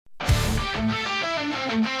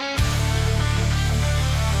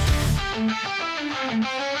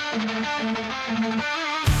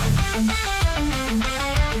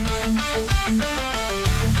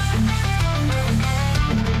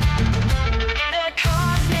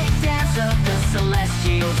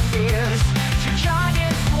Celestial spheres, two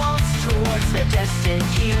giants waltz towards their destined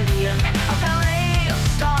union. A ballet of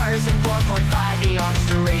stars in 4.5 eons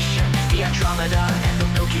duration. The Andromeda and the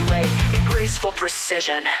Milky Way in graceful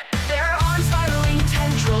precision. Their arms spiraling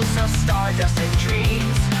tendrils of stardust and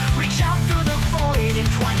dreams reach out through the void,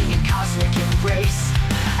 entwining in cosmic embrace.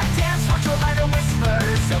 A dance foretold by the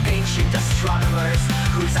whispers of ancient astronomers,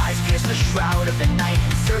 whose eyes pierce the shroud of the night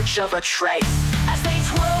in search of a trace. As they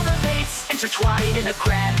twirl the fates, intertwine in a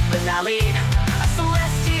grand finale. A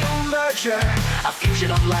celestial merger, a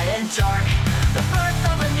fusion of light and dark. The birth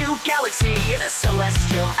of a new galaxy in a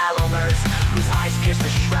celestial astronomers, whose eyes pierce the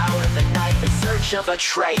shroud of the night in search of a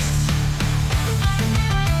trace.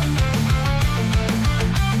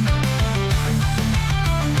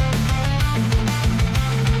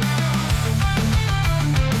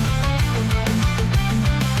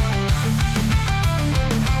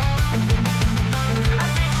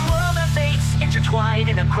 Intertwined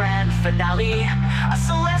in a grand finale, a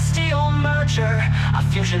celestial merger, a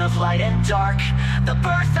fusion of light and dark. The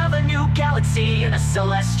birth of a new galaxy in a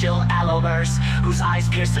celestial astronomers, whose eyes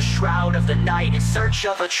pierce the shroud of the night in search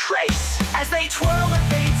of a trace. As they twirl the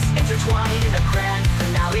fates, intertwined in a grand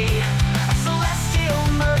finale, a celestial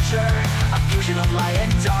merger, a fusion of light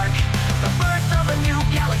and dark. The birth of a new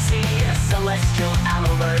galaxy in a celestial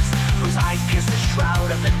astronomers, whose eyes pierce the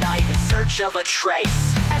shroud of the night in search of a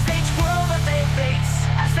trace. As they twirl the fates,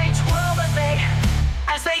 as they twirl the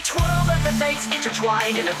fates,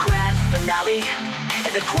 intertwined in a grand finale.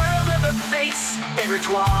 In the twirl of the fates,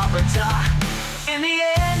 intertwine. In the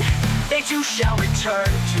end, they too shall return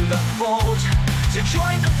to the fold, to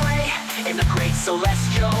join the fray in the great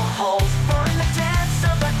celestial hold. For in the dance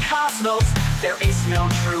of the cosmos, there is no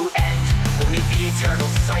true end, only the eternal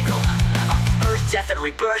cycle of birth, death, and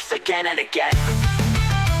rebirth again and again.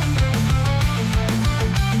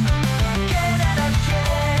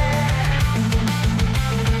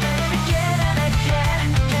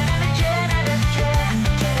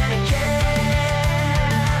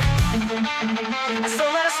 So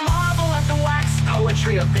let us marvel at the wax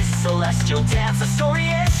poetry of this celestial dance, a story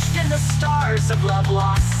etched in the stars of love,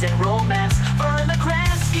 loss, and romance. For in the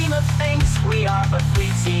grand scheme of things, we are but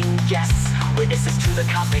fleeting guests, witnesses to the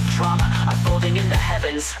cosmic drama unfolding in the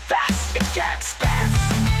heavens, vast expanse.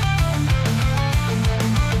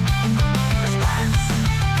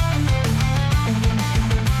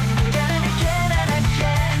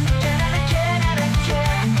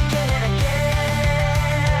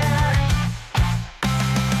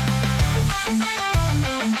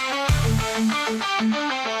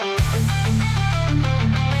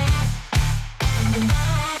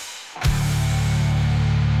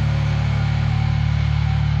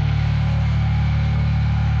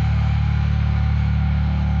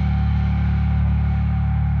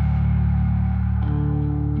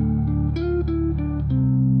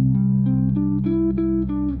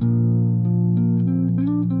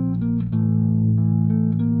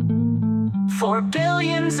 For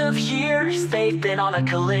billions of years, they've been on a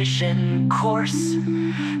collision course,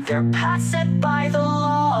 their path set by the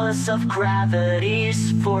laws of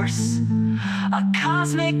gravity's force. A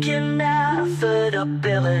cosmic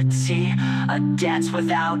inevitability, a dance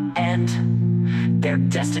without end. Their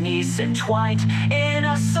destinies entwined in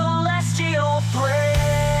a celestial blend,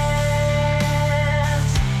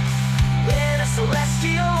 in a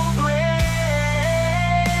celestial